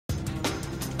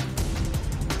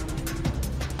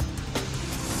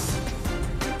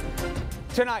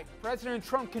Tonight, President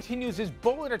Trump continues his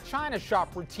bull at a China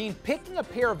shop routine, picking a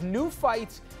pair of new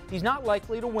fights he's not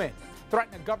likely to win.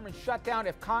 Threatening a government shutdown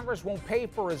if Congress won't pay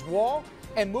for his wall,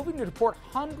 and moving to deport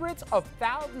hundreds of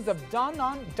thousands of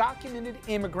undocumented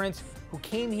immigrants who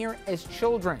came here as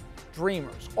children,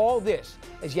 dreamers. All this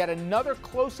as yet another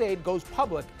close aide goes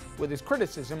public with his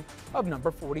criticism of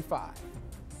number 45.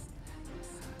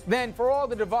 Then, for all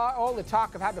the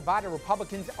talk of how divided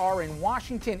Republicans are in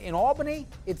Washington, in Albany,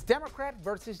 it's Democrat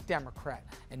versus Democrat.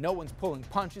 And no one's pulling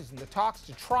punches in the talks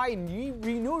to try and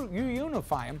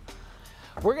reunify them.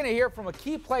 We're going to hear from a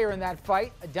key player in that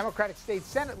fight, a Democratic State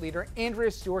Senate leader, Andrea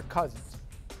Stewart-Cousins.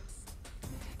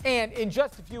 And in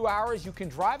just a few hours, you can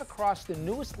drive across the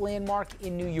newest landmark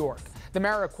in New York. The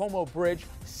Mario Cuomo Bridge,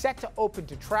 set to open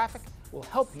to traffic, will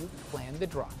help you plan the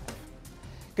drive.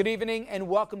 Good evening and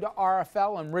welcome to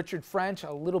RFL. I'm Richard French.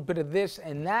 A little bit of this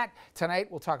and that.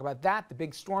 Tonight we'll talk about that, the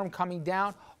big storm coming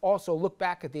down. Also look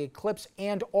back at the eclipse,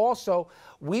 and also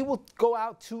we will go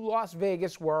out to Las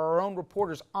Vegas where our own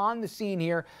reporters on the scene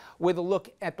here with a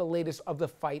look at the latest of the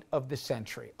fight of the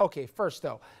century. Okay, first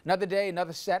though, another day,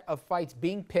 another set of fights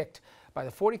being picked by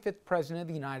the 45th President of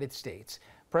the United States.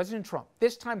 President Trump,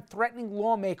 this time threatening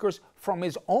lawmakers from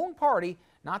his own party,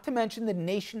 not to mention the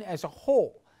nation as a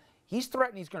whole. He's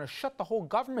threatened he's going to shut the whole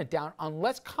government down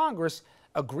unless Congress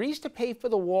agrees to pay for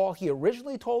the wall he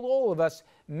originally told all of us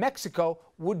Mexico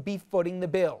would be footing the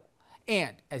bill.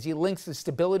 And as he links the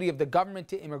stability of the government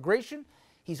to immigration,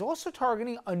 he's also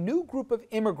targeting a new group of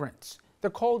immigrants. They're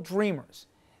called Dreamers.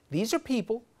 These are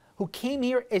people who came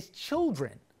here as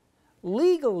children,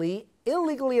 legally,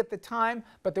 illegally at the time,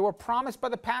 but they were promised by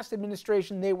the past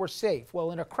administration they were safe.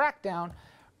 Well, in a crackdown,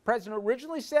 the president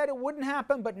originally said it wouldn't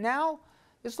happen, but now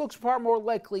this looks far more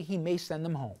likely he may send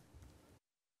them home.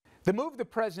 The move the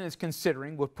president is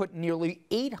considering would put nearly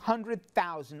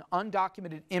 800,000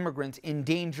 undocumented immigrants in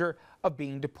danger of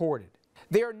being deported.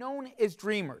 They are known as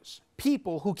Dreamers,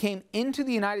 people who came into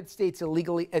the United States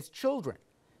illegally as children.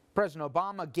 President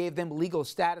Obama gave them legal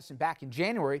status, and back in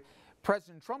January,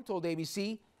 President Trump told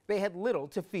ABC they had little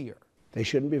to fear. They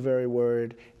shouldn't be very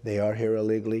worried. They are here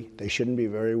illegally. They shouldn't be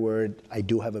very worried. I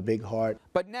do have a big heart.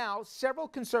 But now, several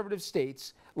conservative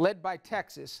states, led by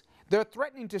Texas, they're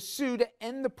threatening to sue to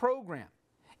end the program.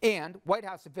 And White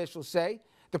House officials say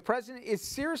the president is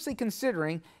seriously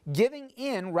considering giving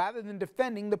in rather than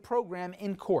defending the program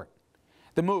in court.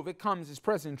 The move, it comes as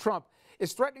President Trump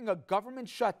is threatening a government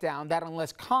shutdown that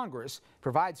unless Congress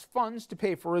provides funds to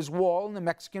pay for his wall in the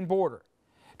Mexican border.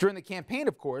 During the campaign,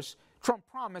 of course, Trump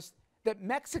promised that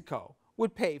Mexico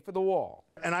would pay for the wall.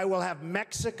 And I will have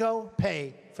Mexico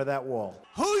pay for that wall.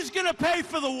 Who's going to pay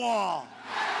for the wall?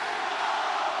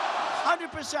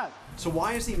 100%. So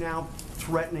why is he now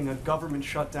threatening a government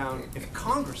shutdown if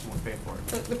Congress won't pay for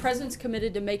it? The president's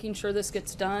committed to making sure this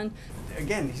gets done.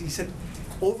 Again, he said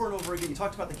over and over again, he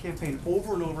talked about the campaign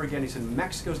over and over again, he said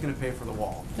Mexico's going to pay for the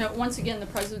wall. Now, once again, the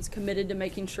president's committed to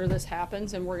making sure this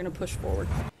happens, and we're going to push forward.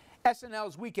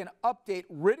 SNL's Weekend Update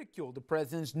ridiculed the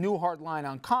president's new hard line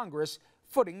on Congress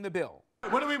footing the bill.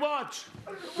 What do we want?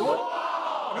 The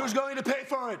wall! Who's going to pay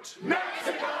for it?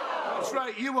 Mexico! That's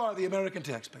right, you are the American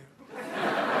taxpayer.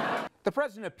 The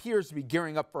president appears to be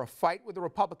gearing up for a fight with the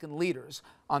Republican leaders,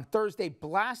 on Thursday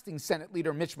blasting Senate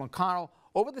leader Mitch McConnell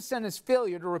over the Senate's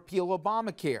failure to repeal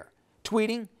Obamacare,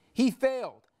 tweeting, "He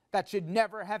failed. That should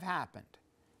never have happened."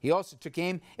 He also took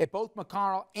aim at both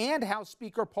McConnell and House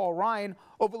Speaker Paul Ryan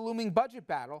over the looming budget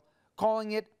battle,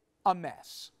 calling it a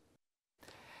mess.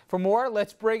 For more,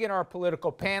 let's bring in our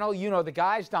political panel. You know the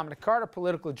guys: Dominic,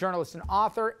 political journalist and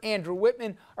author; Andrew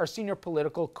Whitman, our senior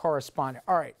political correspondent.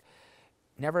 All right,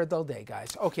 never a dull day,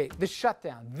 guys. Okay, the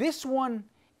shutdown. This one,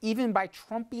 even by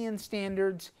Trumpian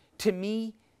standards, to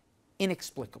me,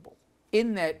 inexplicable.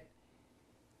 In that,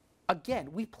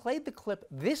 again, we played the clip.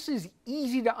 This is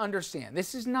easy to understand.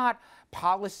 This is not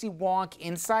policy wonk,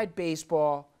 inside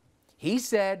baseball. He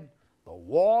said, the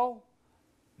wall,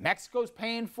 Mexico's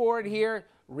paying for it here.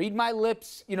 Read my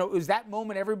lips. You know, it was that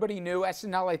moment everybody knew.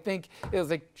 SNL, I think, it was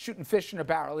like shooting fish in a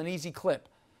barrel, an easy clip.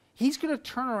 He's going to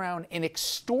turn around and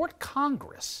extort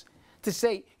Congress to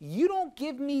say, you don't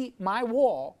give me my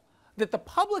wall that the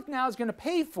public now is going to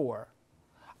pay for,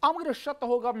 I'm going to shut the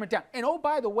whole government down. And oh,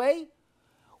 by the way,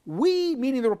 we,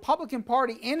 meaning the Republican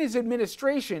Party and his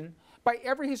administration, by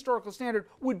every historical standard,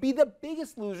 would be the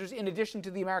biggest losers in addition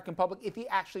to the American public if he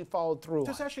actually followed through.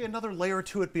 There's actually another layer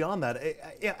to it beyond that.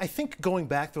 I think going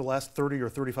back to the last 30 or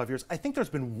 35 years, I think there's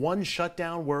been one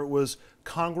shutdown where it was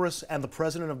Congress and the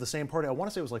president of the same party. I want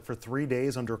to say it was like for 3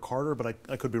 days under Carter, but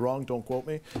I could be wrong. Don't quote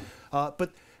me.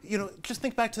 But You know, just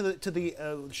think back to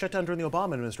the shutdown during the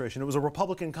Obama administration. It was a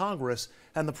Republican Congress,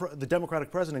 and the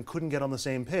Democratic president couldn't get on the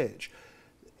same page.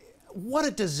 What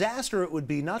a disaster it would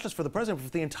be, not just for the president, but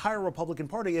for the entire Republican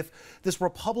Party, if this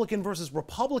Republican versus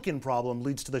Republican problem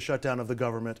leads to the shutdown of the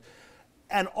government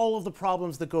and all of the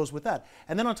problems that goes with that.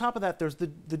 And then on top of that, there's the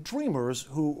Dreamers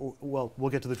who, well, we'll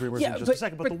get to the Dreamers in just a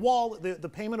second, but the wall, the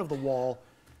payment of the wall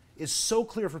is so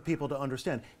clear for people to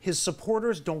understand. His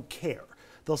supporters don't care.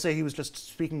 They'll say he was just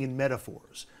speaking in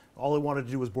metaphors. All he wanted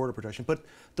to do was border protection. But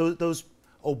those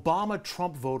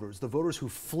Obama-Trump voters, the voters who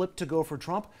flipped to go for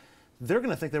Trump, they're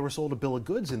going to think they were sold a bill of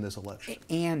goods in this election.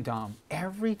 And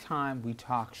every time we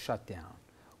talk shutdown,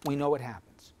 we know what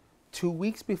happens. 2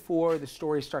 weeks before the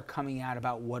stories start coming out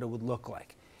about what it would look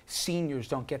like, seniors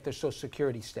don't get their Social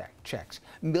Security checks.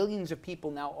 Millions of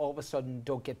people now all of a sudden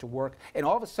don't get to work. And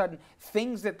all of a sudden,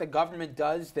 things that the government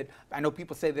does that I know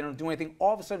people say they don't do anything,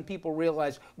 all of a sudden people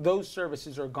realize those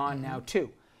services are gone now too.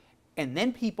 And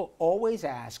then people always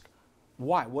ask,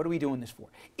 why? What are we doing this for?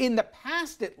 In the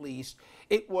past, at least,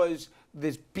 it was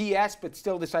this BS, but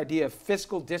still this idea of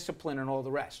fiscal discipline and all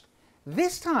the rest.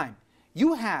 This time,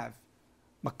 you have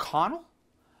McConnell,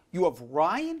 you have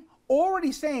Ryan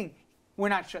already saying, we're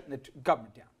not shutting the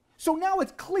government down. So now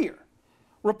it's clear.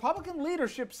 Republican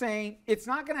leadership saying it's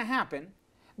not going to happen.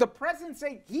 The president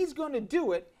saying he's going to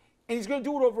do it, and he's going to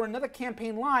do it over another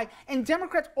campaign lie. And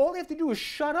Democrats, all they have to do is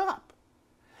shut up.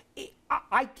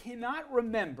 I cannot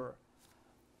remember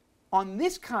on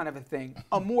this kind of a thing,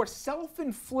 a more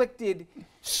self-inflicted,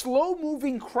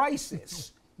 slow-moving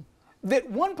crisis that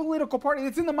one political party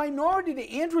that's in the minority,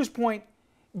 to Andrew's point,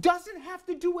 doesn't have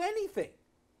to do anything.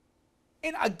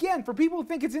 And again, for people who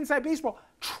think it's inside baseball,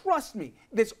 trust me,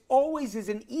 this always is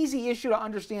an easy issue to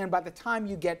understand by the time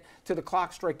you get to the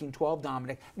clock striking 12,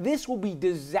 Dominic. This will be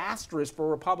disastrous for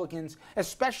Republicans,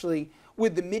 especially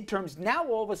with the midterms now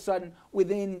all of a sudden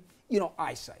within,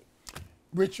 eyesight.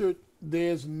 Richard,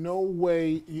 there's no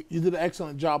way, you did an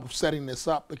excellent job of setting this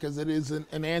up because it is,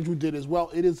 and Andrew did as well,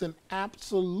 it is an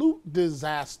absolute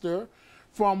disaster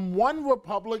from one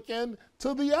Republican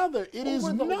to the other. It is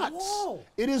nuts.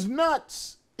 It is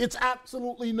nuts. It's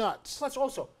absolutely nuts. Plus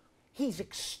also, he's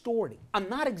extorting. I'm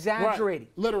not exaggerating.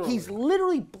 Right. Literally. He's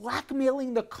literally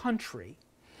blackmailing the country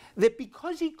that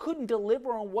because he couldn't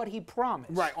deliver on what he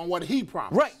promised. Right, on what he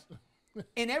promised. Right.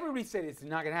 And everybody said it's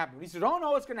not going to happen. He said, oh,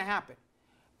 no, it's going to happen.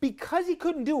 Because he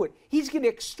couldn't do it, he's going to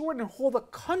extort and hold the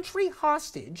country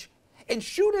hostage and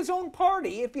shoot his own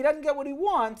party if he doesn't get what he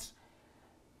wants.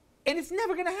 And it's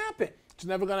never going to happen. It's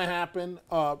never going to happen.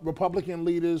 Republican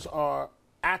leaders are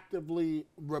actively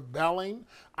rebelling.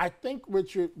 I think,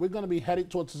 Richard, we're going to be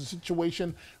headed towards a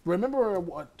situation.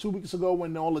 Remember 2 weeks ago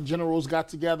when all the generals got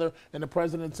together and the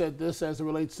president said this as it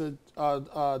relates to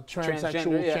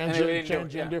transsexual,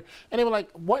 transgender. And they were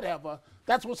like, whatever.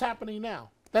 That's what's happening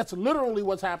now. That's literally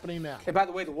what's happening now. And by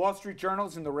the way, the Wall Street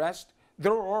Journals and the rest,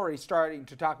 they're already starting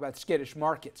to talk about skittish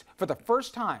markets. For the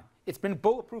first time, it's been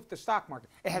bulletproof the stock market.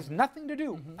 It has nothing to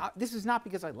do. This is not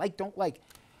because I don't like.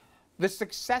 The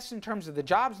success in terms of the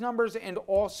jobs numbers and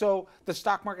also the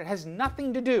stock market has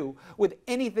nothing to do with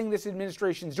anything this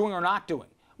administration is doing or not doing.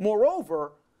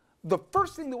 Moreover, the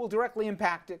first thing that will directly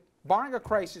impact it, barring a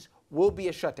crisis, will be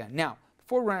a shutdown. Now,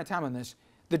 before we run out of time on this,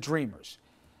 the Dreamers.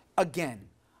 Again,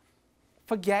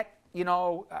 forget,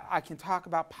 I can talk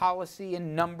about policy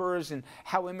and numbers and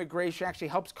how immigration actually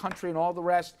helps country and all the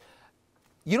rest.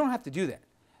 You don't have to do that.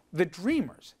 The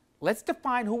Dreamers, let's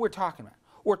define who we're talking about.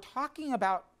 We're talking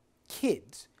about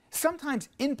kids, sometimes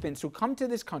infants who come to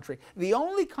this country, the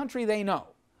only country they know.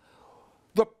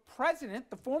 The president,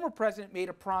 the former president, made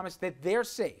a promise that they're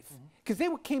safe because they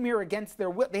came here against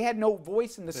their will. They had no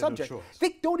voice in the subject.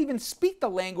 They don't even speak the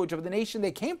language of the nation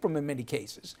they came from in many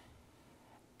cases.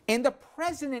 And the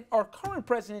president, our current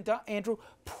president, Andrew,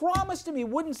 promised him he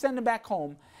wouldn't send them back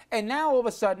home. And now all of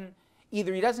a sudden,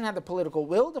 either he doesn't have the political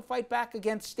will to fight back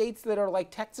against states that are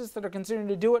like Texas that are considering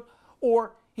to do it,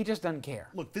 or he just doesn't care.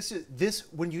 Look,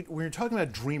 when you're talking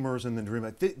about Dreamers and the Dream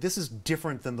Act, this is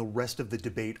different than the rest of the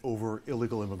debate over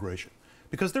illegal immigration.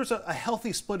 Because there's a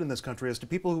healthy split in this country as to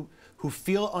people who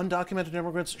feel undocumented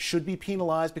immigrants should be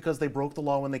penalized because they broke the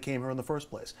law when they came here in the first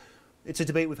place. It's a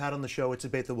debate we've had on the show. It's a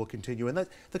debate that will continue. And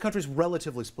the country's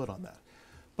relatively split on that.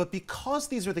 But because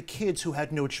these are the kids who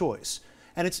had no choice,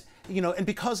 and it's, and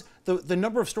because the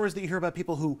number of stories that you hear about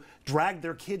people who dragged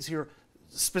their kids here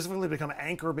specifically to become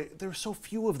anchor, there are so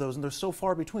few of those and they're so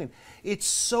far between. It's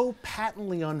so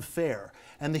patently unfair.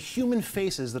 And the human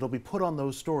faces that'll be put on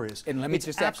those stories, and let me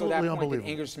just echo that point that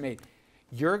Ingrid's made.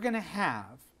 You're going to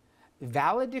have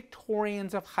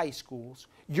valedictorians of high schools.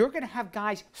 You're going to have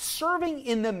guys serving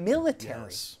in the military.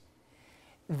 Yes.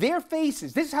 their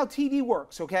faces, this is how TV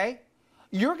works, okay?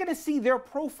 You're going to see their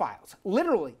profiles.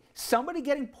 Literally, somebody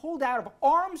getting pulled out of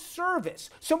armed service,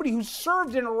 somebody who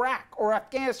served in Iraq or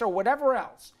Afghanistan or whatever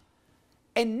else.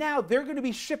 And now they're going to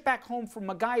be shipped back home from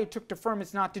a guy who took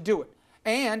deferments not to do it.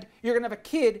 And you're going to have a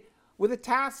kid with a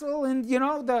tassel and, you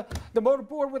know, the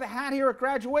motorboard with a hat here at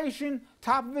graduation,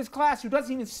 top of his class, who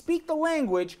doesn't even speak the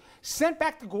language, sent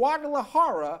back to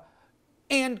Guadalajara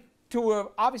and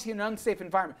to obviously an unsafe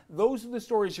environment. Those are the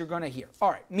stories you're going to hear.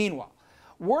 All right, meanwhile,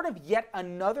 word of yet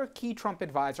another key Trump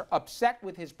advisor upset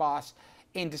with his boss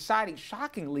and deciding,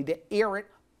 shockingly, to air it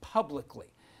publicly.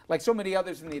 Like so many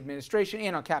others in the administration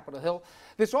and on Capitol Hill,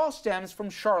 this all stems from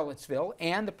Charlottesville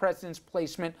and the president's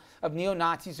placement of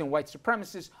neo-Nazis and white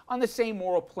supremacists on the same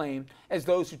moral plane as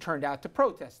those who turned out to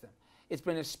protest them. It's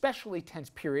been an especially tense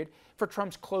period for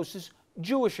Trump's closest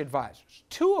Jewish advisors,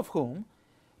 two of whom,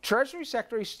 Treasury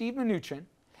Secretary Steve Mnuchin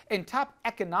and top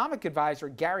economic advisor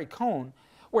Gary Cohn,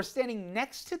 were standing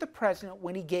next to the president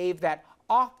when he gave that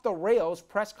off-the-rails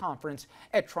press conference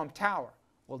at Trump Tower.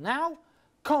 Well, now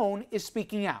Cohn is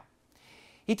speaking out.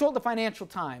 He told the Financial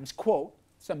Times, quote,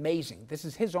 it's amazing, this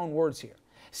is his own words here,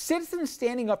 citizens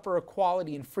standing up for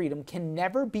equality and freedom can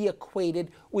never be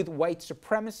equated with white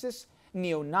supremacists,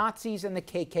 neo-Nazis, and the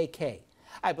KKK.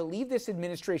 I believe this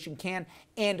administration can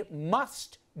and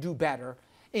must do better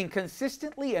in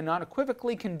consistently and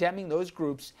unequivocally condemning those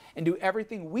groups and do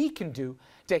everything we can do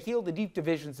to heal the deep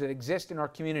divisions that exist in our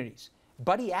communities.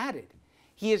 But he added,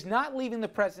 he is not leaving the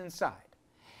president's side.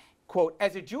 Quote,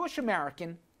 as a Jewish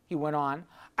American, he went on,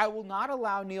 I will not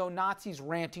allow neo-Nazis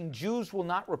ranting, Jews will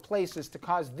not replace us, to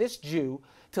cause this Jew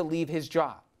to leave his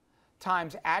job.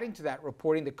 Times adding to that,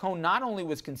 reporting that Cohn not only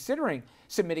was considering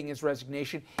submitting his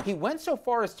resignation, he went so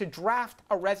far as to draft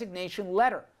a resignation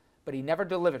letter, but he never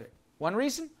delivered it. One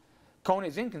reason? Cohn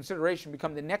is in consideration to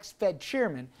become the next Fed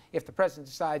chairman if the president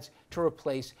decides to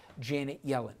replace Janet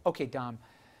Yellen. Okay, Dom,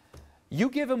 you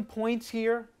give him points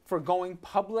here for going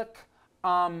public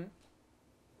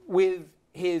with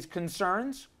his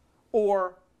concerns,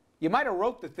 or you might have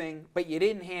wrote the thing, but you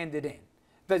didn't hand it in.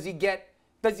 Does he get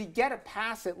a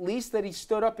pass at least that he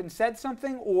stood up and said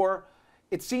something, or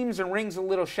it seems and rings a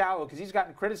little shallow because he's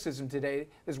gotten criticism today?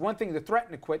 There's one thing to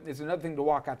threaten to quit, and there's another thing to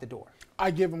walk out the door.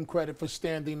 I give him credit for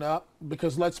standing up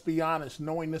because, let's be honest,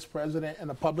 knowing this president in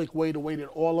a public way, the way that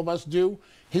all of us do,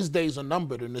 his days are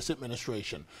numbered in this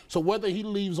administration. So whether he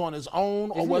leaves on his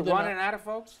own or whether he running out of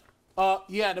folks?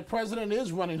 Yeah, the president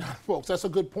is running out of folks. That's a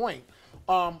good point.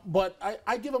 But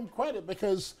I give him credit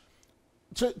because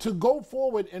to go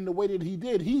forward in the way that he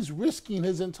did, he's risking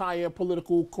his entire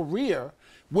political career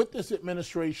with this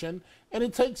administration, and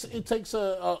it takes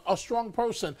a strong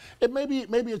person. Maybe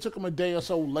it took him a day or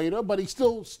so later, but he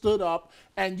still stood up,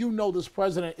 and you know this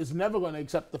president is never going to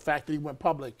accept the fact that he went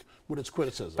public with his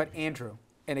criticism. But Andrew,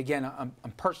 and again, I'm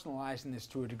personalizing this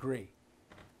to a degree.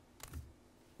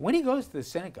 When he goes to the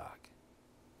synagogue,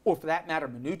 or for that matter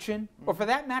Mnuchin, or for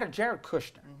that matter Jared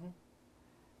Kushner,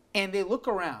 and they look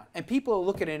around, and people are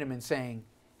looking at him and saying,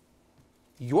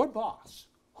 your boss,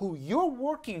 who you're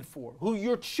working for, who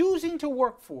you're choosing to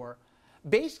work for,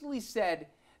 basically said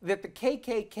that the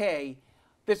KKK,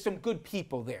 there's some good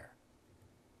people there.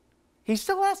 He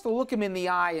still has to look him in the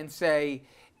eye and say,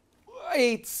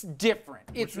 it's different.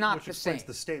 It's not the same. Which explains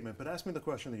the statement, but ask me the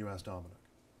question that you asked Dominic.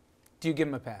 Do you give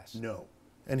him a pass? No.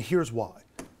 And here's why.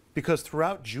 Because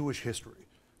throughout Jewish history,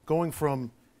 going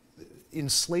from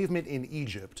enslavement in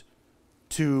Egypt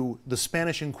to the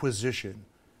Spanish Inquisition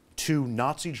to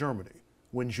Nazi Germany,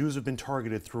 when Jews have been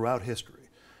targeted throughout history,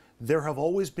 there have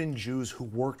always been Jews who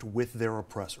worked with their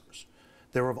oppressors.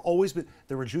 There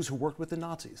were Jews who worked with the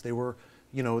Nazis. They were,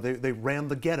 they ran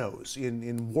the ghettos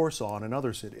in Warsaw and in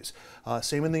other cities.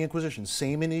 Same in the Inquisition,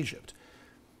 same in Egypt.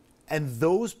 And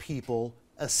those people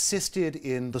assisted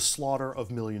in the slaughter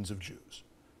of millions of Jews.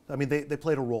 I mean, they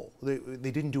played a role.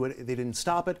 They didn't do it. They didn't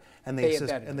stop it, and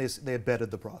they abetted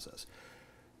the process.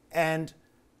 And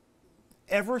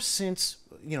ever since,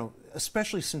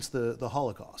 especially since the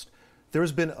Holocaust, there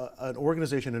has been an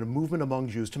organization and a movement among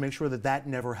Jews to make sure that that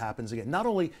never happens again. Not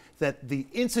only that the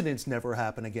incidents never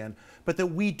happen again, but that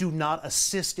we do not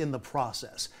assist in the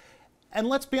process. And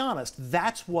let's be honest,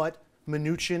 that's what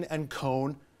Mnuchin and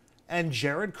Cohn and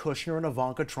Jared Kushner and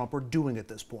Ivanka Trump are doing at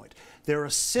this point. They're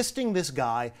assisting this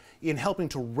guy in helping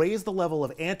to raise the level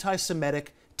of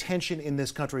anti-Semitic tension in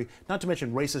this country, not to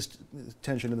mention racist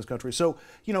tension in this country. So,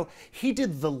 he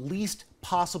did the least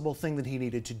possible thing that he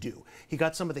needed to do. He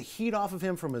got some of the heat off of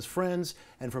him from his friends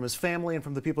and from his family and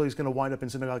from the people he's going to wind up in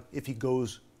synagogue if he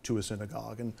goes to a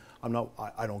synagogue. And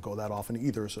I don't go that often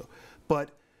either. But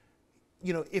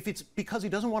you know, if it's because he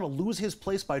doesn't want to lose his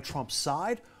place by Trump's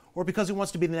side or because he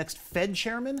wants to be the next Fed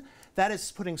chairman, that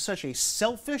is putting such a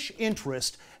selfish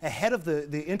interest ahead of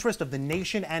the interest of the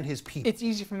nation and his people. It's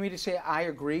easy for me to say I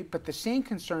agree, but the same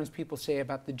concerns people say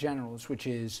about the generals, which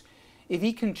is if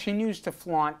he continues to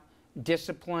flaunt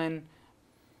discipline,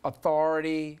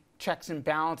 authority, checks and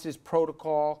balances,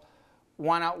 protocol,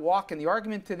 why not walk? And the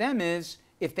argument to them is,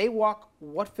 if they walk,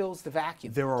 what fills the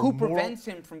vacuum? Who prevents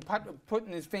him from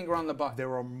putting his finger on the button?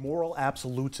 There are moral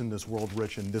absolutes in this world,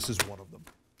 Rich, and this is one of them.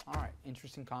 All right,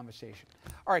 interesting conversation.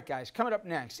 All right, guys, coming up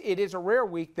next, it is a rare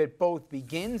week that both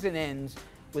begins and ends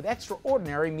with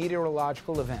extraordinary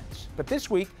meteorological events. But this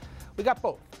week, we got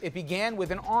both. It began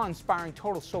with an awe-inspiring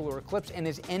total solar eclipse and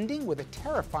is ending with a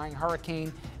terrifying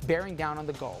hurricane bearing down on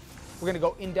the Gulf. We're going to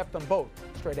go in-depth on both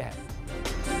straight ahead.